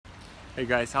Hey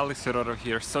guys, Alex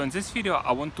here. So in this video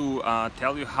I want to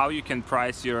tell you how you can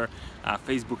price your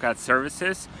Facebook ad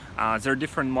services. There are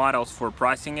different models for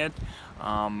pricing it,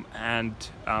 and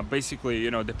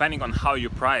basically, depending on how you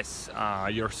price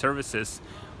your services,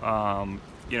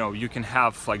 you can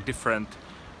have like different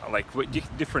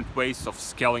ways of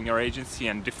scaling your agency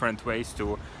and different ways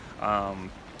to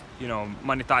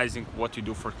monetizing what you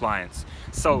do for clients.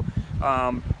 So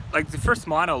like the first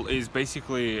model is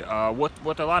basically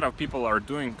what a lot of people are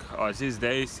doing these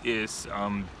days is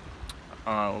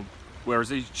where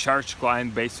they charge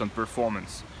client based on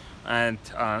performance. And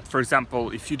for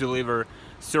example, if you deliver a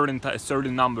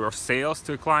certain number of sales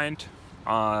to a client,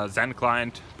 then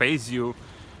client pays you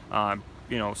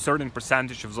certain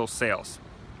percentage of those sales.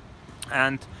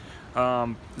 And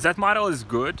that model is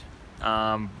good.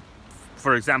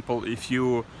 For example, if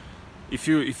you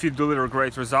deliver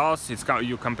great results,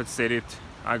 you compensated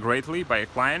greatly by a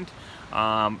client,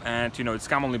 and it's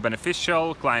commonly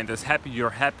beneficial. Client is happy, you're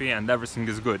happy, and everything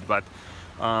is good. But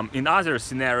in other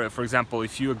scenario, for example,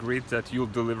 if you agreed that you'll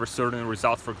deliver certain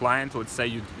results for client, let's say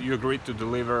you agreed to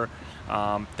deliver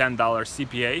 $10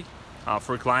 CPA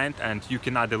for a client, and you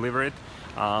cannot deliver it.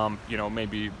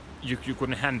 Maybe you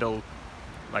couldn't handle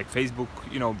like Facebook,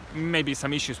 maybe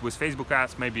some issues with Facebook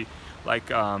ads, maybe like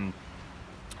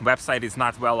website is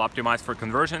not well optimized for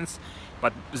conversions,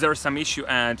 but there's some issue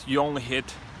and you only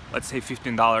hit, let's say,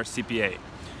 $15 CPA.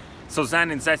 So then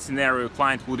in that scenario,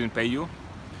 client wouldn't pay you,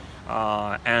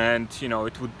 and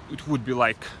it would be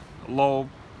like low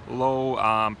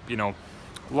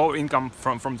income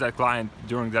from that client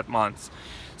during that month.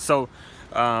 So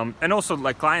and also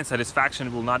like client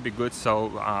satisfaction will not be good,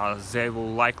 so they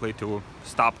will likely to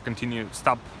stop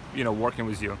working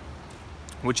with you,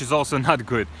 which is also not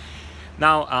good.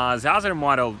 Now the other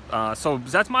model, so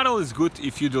that model is good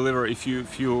if you deliver, if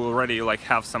you already like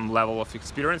have some level of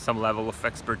experience, some level of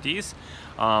expertise,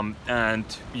 and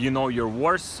you know your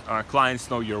worth, clients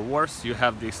know your worth, you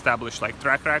have the established like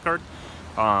track record,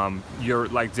 your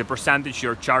like the percentage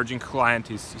you're charging client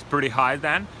is pretty high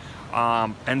then,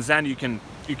 and then you can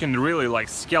really like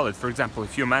scale it. For example,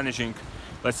 if you're managing,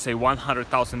 let's say,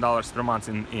 $100,000 per month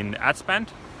in ad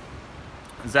spend,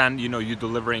 then you're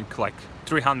delivering like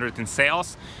 300 in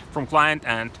sales from client,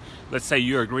 and let's say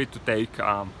you agreed to take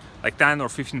like 10 or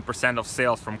 15% of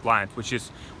sales from client, which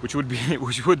would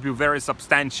be very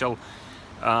substantial,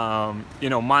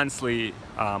 monthly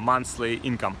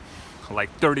income,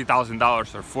 like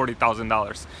 $30,000 or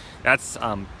 $40,000.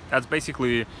 That's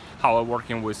basically how I'm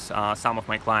working with some of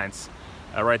my clients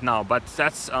right now. But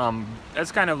that's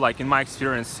kind of like, in my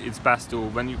experience, it's best to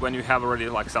when you have already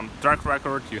like some track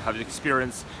record, you have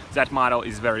experience. That model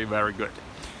is very, very good.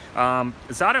 The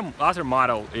other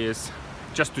model is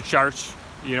just to charge,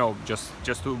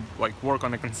 just to like work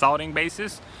on a consulting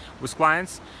basis with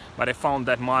clients. But I found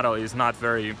that model is not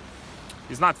very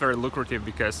lucrative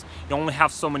because you only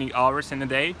have so many hours in a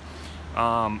day,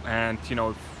 and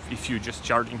if you're just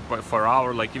charging per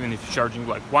hour, like even if you're charging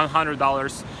like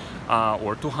 $100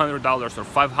 or $200 or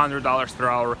 $500 per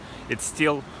hour, it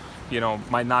still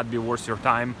might not be worth your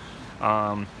time,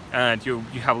 and you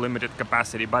have limited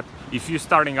capacity. But if you're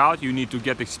starting out, you need to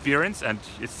get experience, and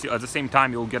it's at the same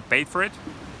time you'll get paid for it.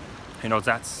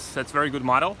 That's very good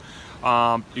model.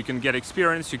 You can get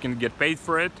experience, you can get paid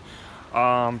for it,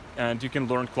 and you can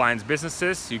learn clients'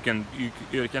 businesses. You can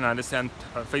understand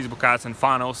Facebook ads and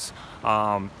funnels,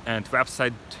 and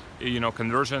website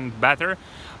conversion better,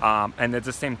 and at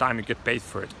the same time you get paid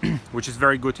for it, which is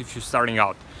very good if you're starting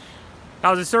out.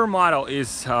 Now the third model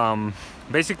is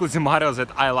basically the model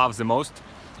that I love the most,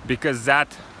 because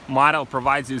that model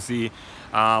provides you the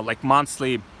like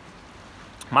monthly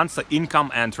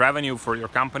income and revenue for your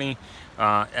company,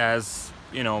 as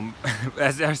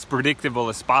as predictable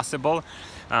as possible.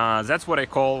 That's what I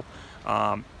call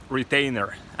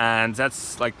retainer, and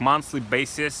that's like monthly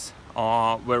basis,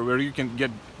 where you can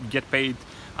get paid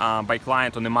by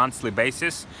client on a monthly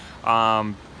basis,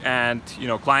 and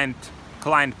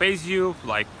client pays you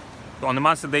like on a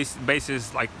monthly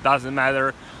basis. Like, doesn't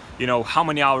matter how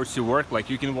many hours you work. Like,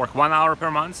 you can work 1 hour per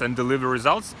month and deliver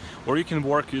results, or you can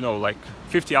work like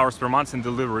 50 hours per month and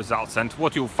deliver results. And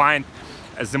what you'll find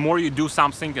is, the more you do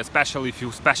something, especially if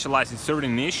you specialize in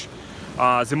certain niche,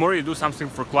 the more you do something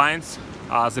for clients,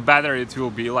 the better it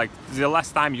will be. Like, the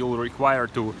less time you'll require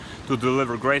to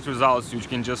deliver great results. You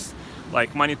can just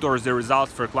like monitor the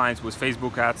results for clients with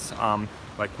Facebook ads,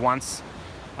 like once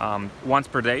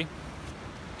per day,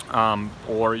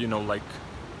 or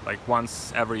like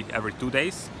once every 2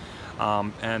 days,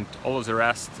 and all of the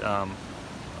rest,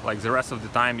 like the rest of the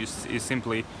time, you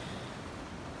simply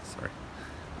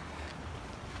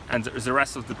and the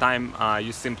rest of the time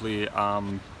you simply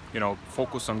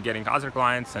focus on getting other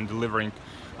clients and delivering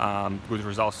good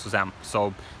results to them.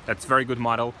 So that's a very good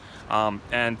model.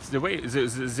 And the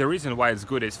reason why it's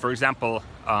good is, for example,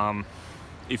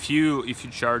 if you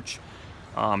charge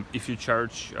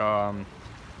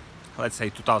let's say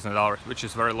 $2,000, which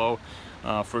is very low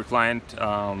for a client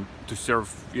to serve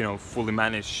fully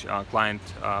managed client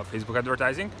Facebook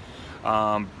advertising,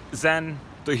 then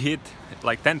to hit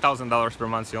like $10,000 per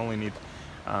month, you only need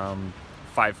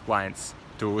 5 clients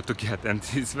to get, and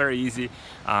it's very easy.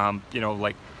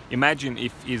 Like imagine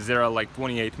if there are like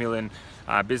 28 million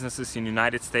businesses in the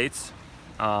United States,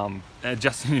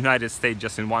 just in the United States,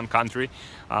 just in one country,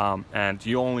 and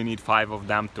you only need 5 of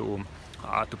them to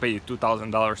pay you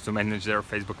 $2,000 to manage their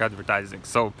Facebook advertising.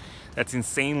 So that's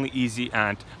insanely easy,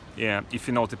 and if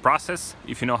you know the process,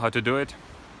 if you know how to do it,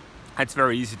 it's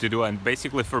very easy to do. And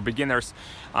basically for beginners,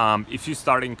 if you're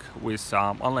starting with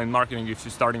online marketing, if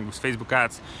you're starting with Facebook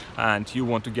ads and you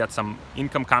want to get some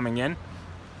income coming in,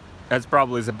 that's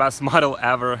probably the best model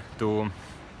ever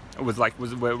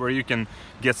where you can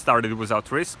get started without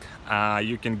risk.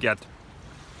 You can get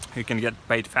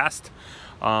paid fast,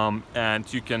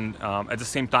 and you can at the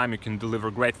same time you can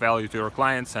deliver great value to your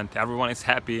clients, and everyone is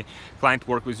happy. Client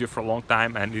work with you for a long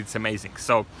time, and it's amazing.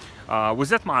 So with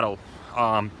that model,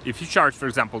 if you charge, for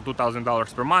example,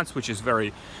 $2,000 per month, which is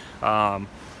very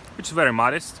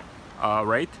modest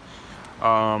rate,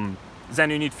 then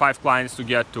you need 5 clients to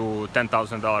get to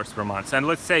 $10,000 per month. And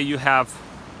let's say you have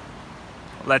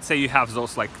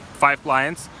those like 5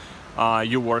 clients,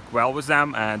 you work well with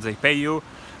them and they pay you.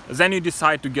 Then you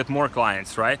decide to get more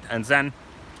clients, right? And then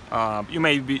you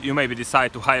maybe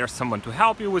decide to hire someone to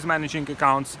help you with managing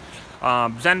accounts.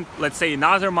 Then let's say in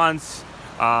other months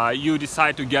you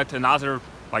decide to get another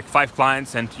like 5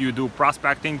 clients, and you do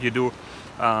prospecting, you do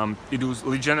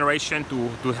lead generation to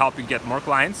help you get more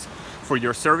clients for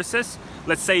your services.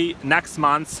 Let's say next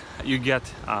month you get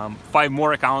 5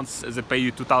 more accounts that pay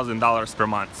you $2,000 per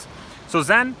month. So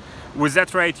then with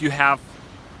that rate you have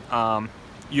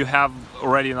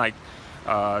already like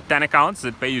 10 accounts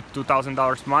that pay you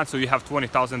 $2,000 per month, so you have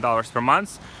 $20,000 per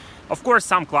month. Of course,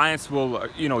 some clients will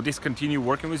discontinue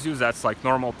working with you. That's like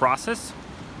normal process.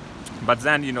 But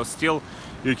then still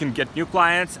you can get new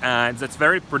clients, and that's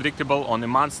very predictable on a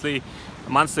monthly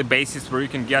basis, where you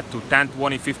can get to $10,000,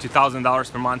 $20,000,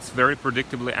 $50,000 per month very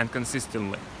predictably and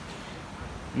consistently.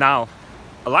 Now,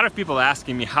 a lot of people are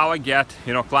asking me how I get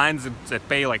clients that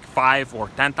pay like $5,000 or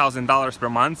 $10,000 per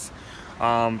month,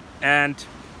 and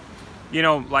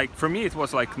like for me it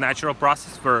was like natural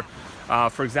process. For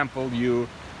example, you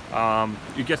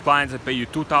get clients that pay you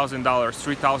 $2,000,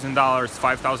 $3,000,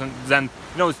 $5,000. Then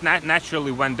it's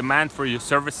naturally when demand for your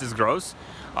services grows,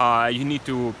 you need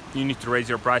to raise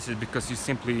your prices, because you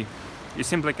simply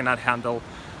cannot handle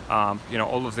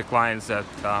all of the clients that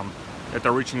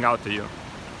are reaching out to you.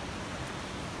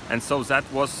 And so that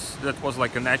was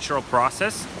like a natural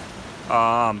process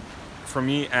for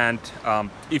me. And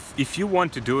if you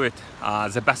want to do it,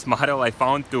 the best model I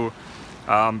found to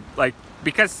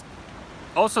because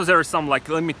also there is some like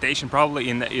limitation probably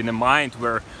in the mind,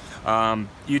 where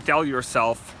you tell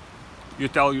yourself that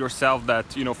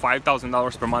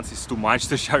 $5,000 per month is too much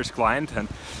to charge client, and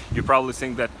you probably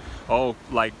think that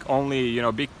only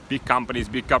big companies,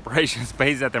 big corporations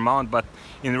pay that amount. But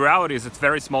in reality it's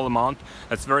very small amount.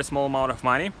 That's very small amount of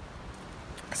money.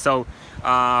 So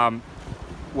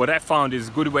what I found is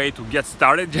a good way to get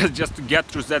started, just to get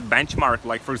through that benchmark.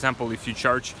 Like for example, if you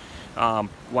charge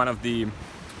one of the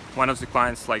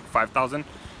clients like $5,000,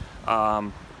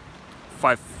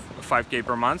 5K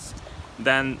per month,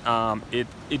 then it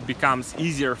becomes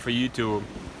easier for you to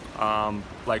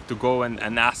go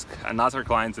and ask another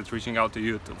client that's reaching out to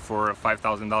you for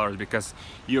 $5,000, because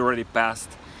you already passed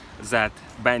that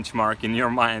benchmark in your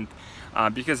mind.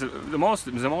 Because the most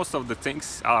of the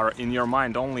things are in your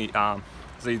mind only.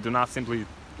 They do not simply,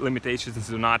 limitations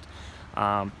do not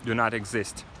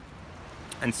exist.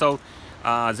 And so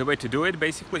the way to do it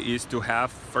basically is to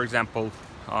have, for example,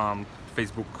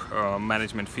 Facebook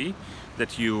management fee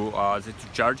that you're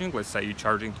charging. Let's say you're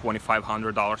charging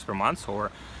 $2,500 per month,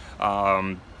 or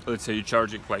let's say you're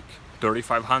charging like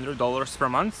 $3,500 per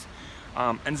month,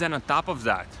 and then on top of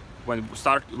that, when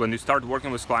you start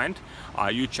working with client,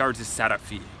 you charge a setup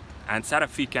fee, and setup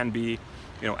fee can be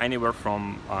anywhere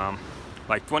from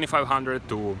like $2,500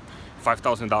 to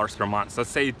 $5,000 per month. Let's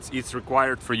say it's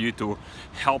required for you to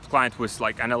help client with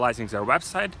like analyzing their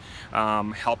website,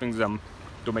 helping them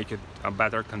to make it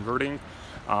better converting,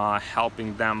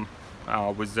 helping them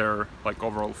with their like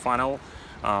overall funnel,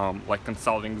 like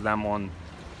consulting them on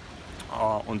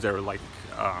their like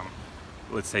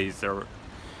let's say their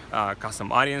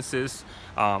custom audiences,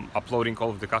 uploading all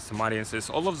of the custom audiences,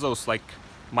 all of those like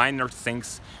minor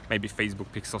things, maybe Facebook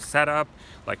pixel setup,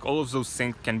 like all of those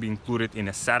things can be included in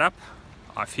a setup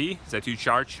fee that you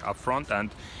charge upfront.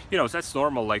 And you know, that's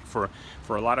normal, like for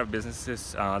a lot of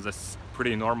businesses, that's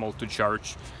pretty normal to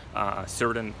charge a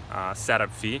certain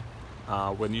setup fee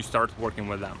when you start working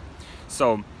with them.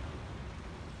 So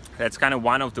that's kind of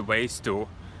one of the ways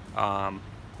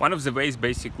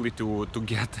basically to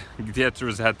get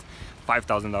through that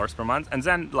 $5,000 per month. And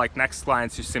then like next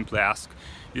clients, you simply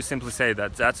say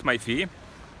that that's my fee,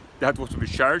 that what we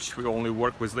charge. We only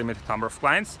work with limited number of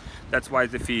clients, that's why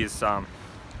the fee is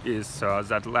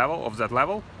that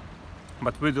level,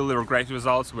 but we deliver great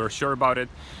results, we're sure about it,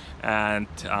 and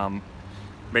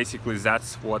basically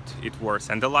that's what it worth.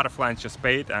 And a lot of clients just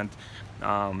pay it, and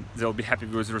they'll be happy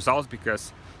with the results,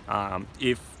 because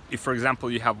if for example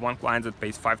you have one client that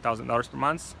pays $5,000 per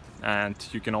month, and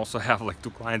you can also have like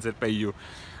 2 clients that pay you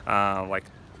like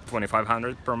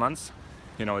 $2,500 per month,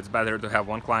 you know, it's better to have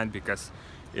one client, because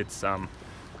it's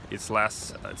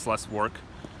less work,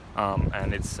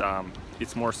 and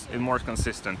it's more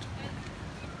consistent.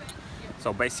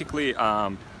 So basically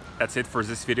that's it for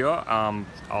this video.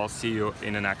 I'll see you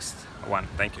in the next one.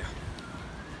 Thank you.